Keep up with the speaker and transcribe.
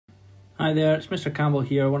Hi there, it's Mr. Campbell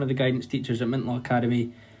here, one of the guidance teachers at Mintlaw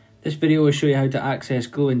Academy. This video will show you how to access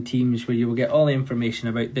Glow in Teams, where you will get all the information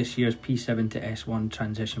about this year's P7 to S1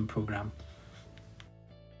 transition programme.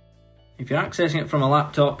 If you're accessing it from a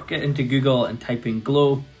laptop, get into Google and type in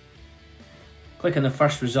Glow. Click on the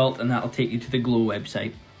first result and that will take you to the Glow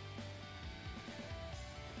website.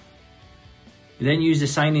 You then use the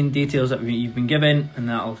sign-in details that you've been given and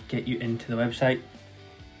that will get you into the website.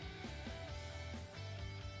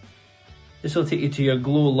 This will take you to your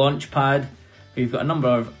Glow Launchpad, where you've got a number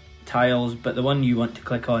of tiles, but the one you want to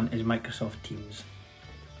click on is Microsoft Teams.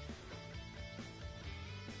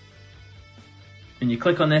 When you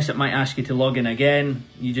click on this, it might ask you to log in again.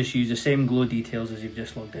 You just use the same Glow details as you've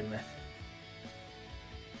just logged in with.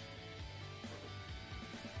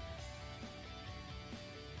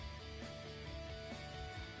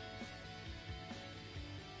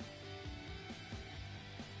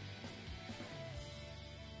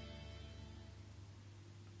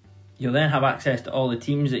 You'll then have access to all the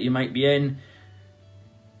teams that you might be in.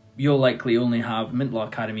 You'll likely only have Mintlaw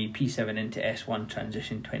Academy P7 into S1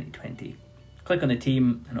 Transition 2020. Click on the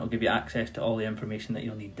team and it'll give you access to all the information that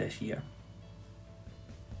you'll need this year.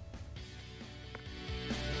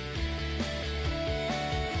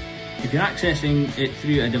 If you're accessing it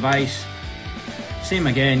through a device, same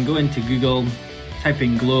again, go into Google, type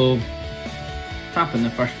in Glow, tap on the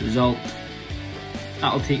first result.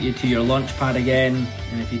 That'll take you to your Launchpad again,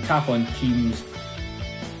 and if you tap on Teams,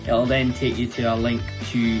 it'll then take you to a link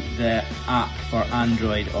to the app for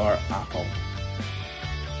Android or Apple.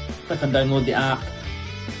 Click on download the app,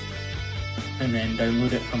 and then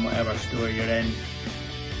download it from whatever store you're in.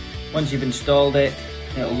 Once you've installed it,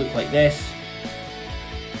 it'll look like this.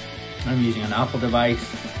 I'm using an Apple device.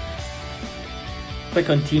 Click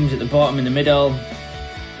on Teams at the bottom in the middle,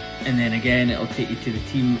 and then again it'll take you to the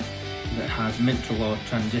team that has Mintlaw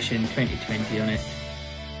Transition 2020 on it.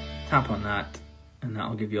 Tap on that and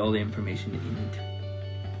that'll give you all the information that you need.